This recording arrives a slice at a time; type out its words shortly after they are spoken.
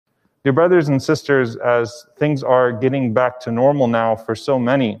Dear brothers and sisters, as things are getting back to normal now for so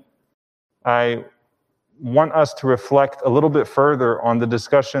many, I want us to reflect a little bit further on the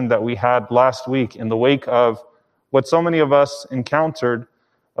discussion that we had last week in the wake of what so many of us encountered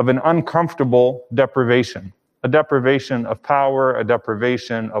of an uncomfortable deprivation. A deprivation of power, a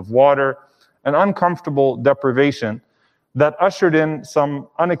deprivation of water, an uncomfortable deprivation that ushered in some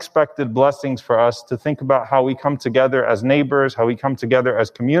unexpected blessings for us to think about how we come together as neighbors, how we come together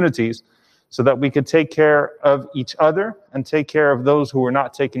as communities, so that we could take care of each other and take care of those who were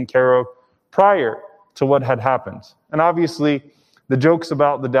not taken care of prior to what had happened. And obviously, the jokes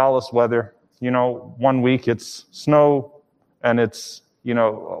about the Dallas weather, 1 week it's snow and it's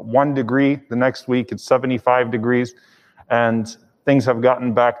 1 degree. The next week it's 75 degrees, and things have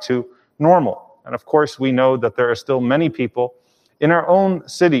gotten back to normal. And of course, we know that there are still many people in our own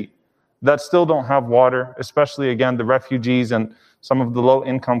city that still don't have water, especially, again, the refugees and some of the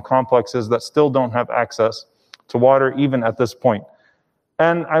low-income complexes that still don't have access to water even at this point.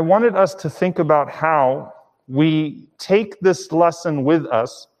 And I wanted us to think about how we take this lesson with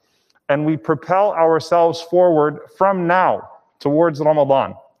us and we propel ourselves forward from now towards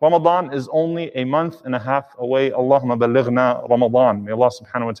Ramadan. Ramadan is only a month and a half away. Allahumma balighna Ramadan. May Allah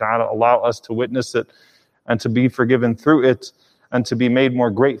subhanahu wa ta'ala allow us to witness it and to be forgiven through it and to be made more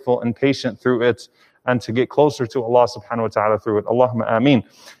grateful and patient through it and to get closer to Allah subhanahu wa ta'ala through it. Allahumma ameen.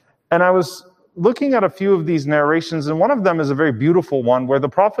 And I was looking at a few of these narrations, and one of them is a very beautiful one where the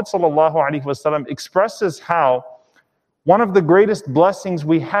Prophet sallallahu alaihi wasallam expresses how one of the greatest blessings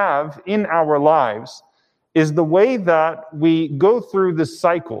we have in our lives is the way that we go through this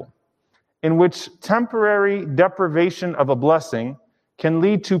cycle in which temporary deprivation of a blessing can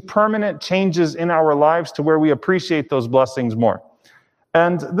lead to permanent changes in our lives to where we appreciate those blessings more.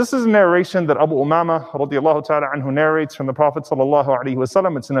 And this is a narration that Abu Umama radiallahu ta'ala anhu narrates from the Prophet sallallahu alaihi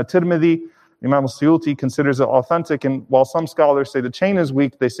wasallam. It's in a Tirmidhi. Imam al-Suyuti considers it authentic, and while some scholars say the chain is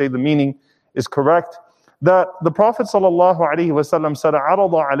weak, they say the meaning is correct. That the Prophet sallallahu alaihi wasallam said,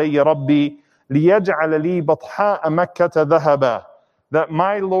 "عَرَضَ عَلَيَّ رَبِّي لِيَجْعَلَ لِي بَطْحَاءَ مَكَّةَ ذَهَبًا." That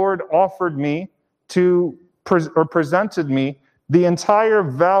my Lord offered me presented me the entire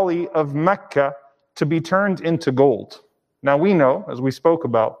valley of Mecca to be turned into gold. Now we know, as we spoke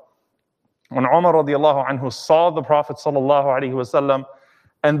about, when Umar radiallahu anhu saw the Prophet sallallahu alaihi wasallam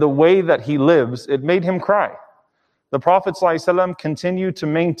and the way that he lives, it made him cry. The Prophet sallallahu alaihi wasallam continued to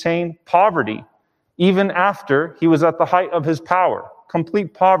maintain poverty even after he was at the height of his power.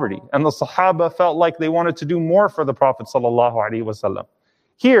 Complete poverty. And the Sahaba felt like they wanted to do more for the Prophet sallallahu alaihi wasallam.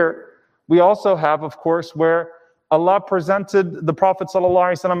 Here, we also have, of course, where Allah presented the Prophet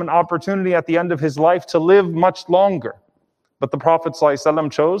sallallahu alaihi wasallam an opportunity at the end of his life to live much longer. But the Prophet sallallahu alaihi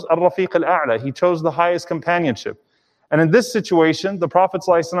wasallam chose Ar-Rafiq al-A'la. He chose the highest companionship. And in this situation, the Prophet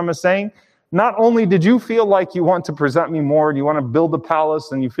sallallahu alaihi wasallam is saying, not only did you feel like you want to present me more, and you want to build a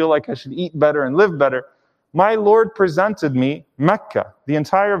palace, and you feel like I should eat better and live better, my Lord presented me Mecca, the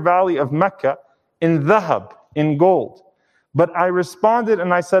entire valley of Mecca, in dhahab, in gold. But I responded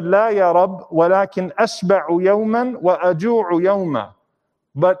and I said, La ya Rabb, walakin ashba'u yawman wa aju'u yawma.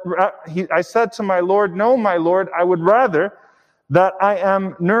 But I said to my Lord, no, my Lord, I would rather that I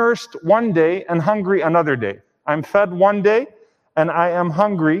am nourished one day and hungry another day. I'm fed one day and I am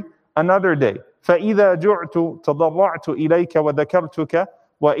hungry another day. فَإِذَا جُعْتُ تَضَرَّعْتُ إِلَيْكَ وَذَكَرْتُكَ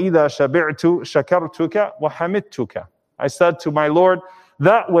وَإِذَا شَبِعْتُ شَكَرْتُكَ وَحَمِدْتُكَ. I said to my Lord,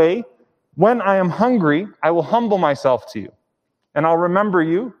 that way, when I am hungry, I will humble myself to you, and I'll remember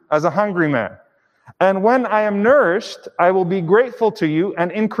you as a hungry man. And when I am nourished, I will be grateful to you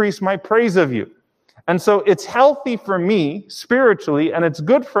and increase my praise of you. And so it's healthy for me spiritually, and it's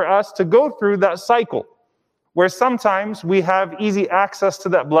good for us to go through that cycle, where sometimes we have easy access to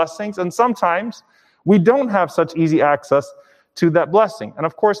that blessings, and sometimes we don't have such easy access to that blessing. And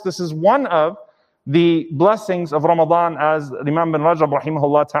of course, this is one of the blessings of Ramadan, as Imam bin Rajab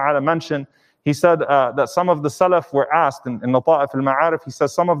rahimahullah ta'ala mentioned. He said that some of the Salaf were asked, in Lata'if al-Ma'arif, he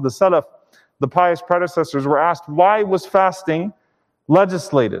says some of the Salaf, the pious predecessors, were asked, why was fasting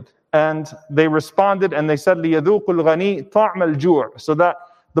legislated? And they responded and they said, لِيَذُوقُ الْغَنِي طَعْمَ الْجُوعِ, so that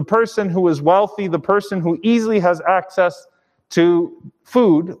the person who is wealthy, the person who easily has access to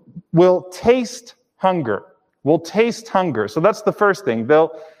food, will taste hunger. So that's the first thing.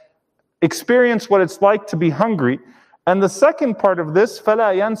 They'll experience what it's like to be hungry. And the second part of this,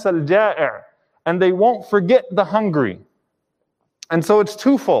 فَلَا يَنْسَ الْجَائِعِ, and they won't forget the hungry. And so it's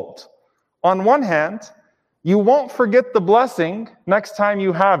twofold. On one hand, you won't forget the blessing next time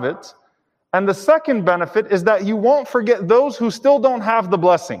you have it. And the second benefit is that you won't forget those who still don't have the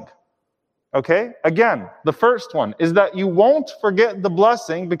blessing. Okay? Again, the first one is that you won't forget the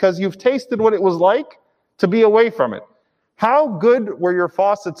blessing because you've tasted what it was like to be away from it. How good were your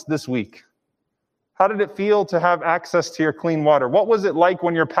faucets this week? How did it feel to have access to your clean water? What was it like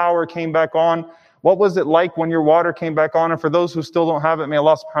when your power came back on? What was it like when your water came back on? And for those who still don't have it, may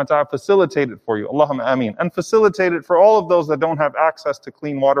Allah subhanahu wa ta'ala facilitate it for you. Allahumma ameen. And facilitate it for all of those that don't have access to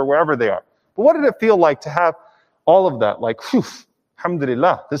clean water wherever they are. But what did it feel like to have all of that? Like, phew,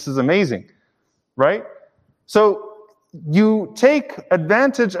 alhamdulillah, this is amazing, right? So you take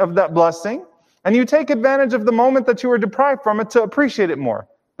advantage of that blessing and you take advantage of the moment that you were deprived from it to appreciate it more.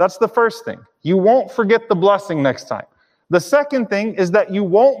 That's the first thing. You won't forget the blessing next time. The second thing is that you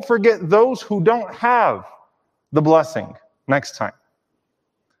won't forget those who don't have the blessing next time.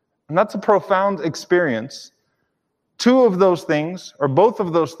 And that's a profound experience. Two of those things, or both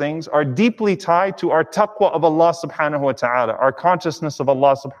of those things, are deeply tied to our taqwa of Allah subhanahu wa ta'ala, our consciousness of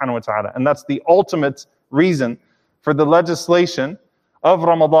Allah subhanahu wa ta'ala. And that's the ultimate reason for the legislation of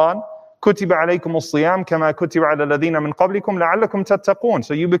Ramadan. كُتِبَ عَلَيْكُمُ الصِّيَامُ كَمَا كُتِبَ عَلَى الَّذِينَ مِنْ قَبْلِكُمْ لَعَلَّكُمْ تَتَّقُونَ.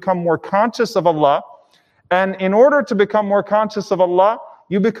 So you become more conscious of Allah. And in order to become more conscious of Allah,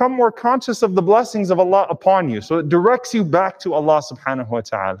 you become more conscious of the blessings of Allah upon you. So it directs you back to Allah subhanahu wa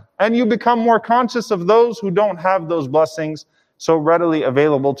ta'ala. And you become more conscious of those who don't have those blessings so readily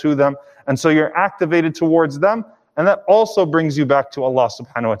available to them. And so you're activated towards them. And that also brings you back to Allah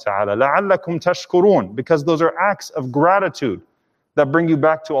subhanahu wa ta'ala. لَعَلَّكُمْ تَشْكُرُونَ. Because those are acts of gratitude that bring you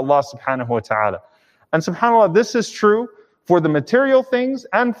back to Allah subhanahu wa ta'ala. And subhanAllah, this is true for the material things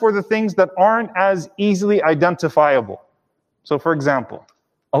and for the things that aren't as easily identifiable. So for example,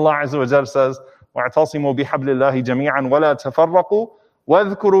 Allah Azza wa Jalla says, وَاعْتَصِمُوا بِحَبْلِ اللَّهِ جَمِيعًا وَلَا تَفَرَّقُوا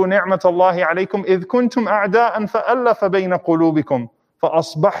وَاذْكُرُوا نِعْمَةَ اللَّهِ عَلَيْكُمْ إِذْ كُنْتُمْ أَعْدَاءً فَأَلَّفَ بَيْنَ قُلُوبِكُمْ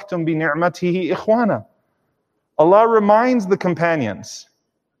فَأَصْبَحْتُمْ بِنِعْمَتِهِ إِخْوَانًا. Allah reminds the companions.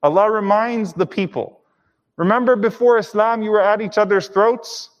 Allah reminds the people. Remember before Islam, you were at each other's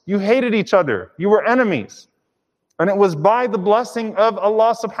throats. You hated each other. You were enemies. And it was by the blessing of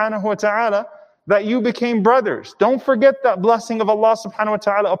Allah subhanahu wa ta'ala that you became brothers. Don't forget that blessing of Allah subhanahu wa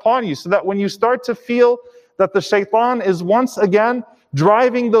ta'ala upon you, so that when you start to feel that the shaitan is once again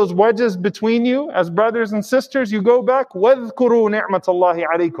driving those wedges between you as brothers and sisters, you go back, وَاذْكُرُوا نِعْمَةَ اللَّهِ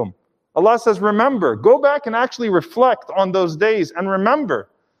عَلَيْكُمْ. Allah says, remember, go back and actually reflect on those days and remember,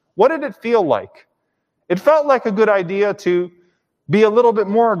 what did it feel like? It felt like a good idea to be a little bit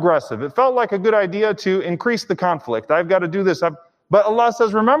more aggressive. It felt like a good idea to increase the conflict. I've got to do this. But Allah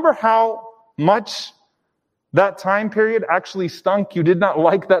says, remember how much that time period actually stunk? You did not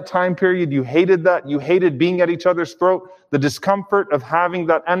like that time period. You hated that. You hated being at each other's throat, the discomfort of having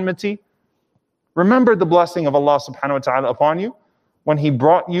that enmity. Remember the blessing of Allah subhanahu wa ta'ala upon you when He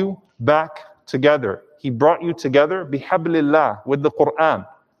brought you back together. He brought you together bihablillah, with the Quran.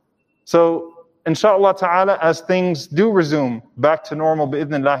 So inshallah ta'ala, as things do resume back to normal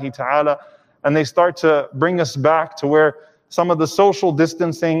bi'idhnillahi ta'ala, and they start to bring us back to where some of the social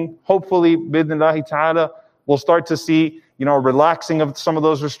distancing, hopefully bi'idhnillahi ta'ala, we'll start to see, relaxing of some of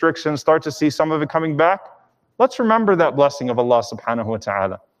those restrictions, start to see some of it coming back. Let's remember that blessing of Allah subhanahu wa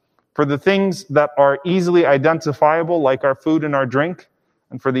ta'ala. For the things that are easily identifiable, like our food and our drink,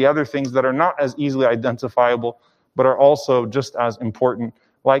 and for the other things that are not as easily identifiable, but are also just as important,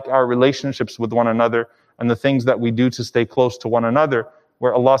 like our relationships with one another and the things that we do to stay close to one another,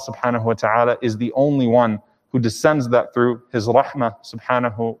 where Allah subhanahu wa ta'ala is the only one who descends that through His rahmah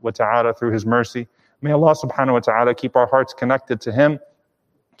subhanahu wa ta'ala, through His mercy. May Allah subhanahu wa ta'ala keep our hearts connected to Him,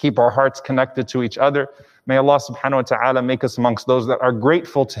 keep our hearts connected to each other. May Allah subhanahu wa ta'ala make us amongst those that are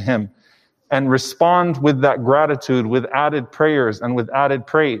grateful to Him and respond with that gratitude, with added prayers and with added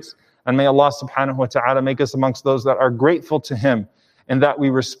praise. And may Allah subhanahu wa ta'ala make us amongst those that are grateful to Him, and that we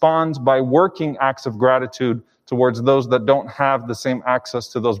respond by working acts of gratitude towards those that don't have the same access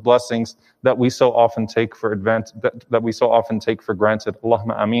to those blessings that we so often take for granted.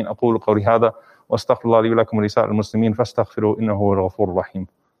 Allahumma ameen. أقول قولي هذا وأستغفر الله لي ولكم ولسائر المسلمين فاستغفروه إنه هو الغفور الرحيم.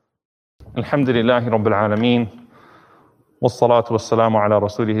 الحمد لله رب العالمين والصلاة والسلام على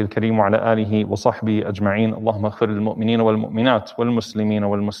رسوله الكريم وعلى آله وصحبه أجمعين. اللهم اغفر للمؤمنين والمؤمنات والمسلمين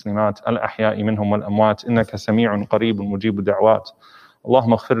والمسلمات الأحياء منهم والأموات إنك سميع قريب مجيب الدعوات.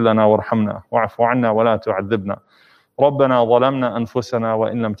 اللهم اغفر لنا وارحمنا واعف عنا ولا تعذبنا. ربنا ظلمنا أنفسنا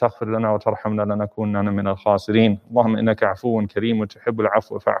وإن لم تغفر لنا وترحمنا لنكونن من الخاسرين. اللهم إنك عفو كريم وتحب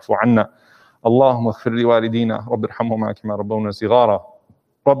العفو فاعف عنا. اللهم اغفر لوالدينا رب ارحمهما كما ربونا صغارا.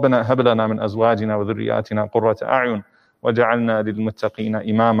 ربنا هب لنا من أزواجنا وذرياتنا قرة أعين وجعلنا للمتقين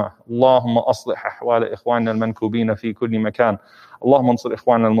إماما. اللهم أصلح أحوال إخواننا المنكوبين في كل مكان. اللهم انصر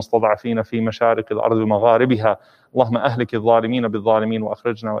إخواننا المستضعفين في مشارق الأرض ومغاربها. اللهم أهلك الظالمين بالظالمين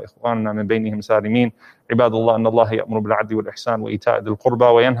وأخرجنا وإخواننا من بينهم سالمين. عباد الله، أن الله يأمر بالعدل والإحسان وإيتاء ذي القربى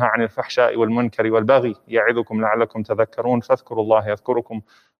وينهى عن الفحشاء والمنكر والبغي، يعظكم لعلكم تذكرون. فاذكروا الله يذكركم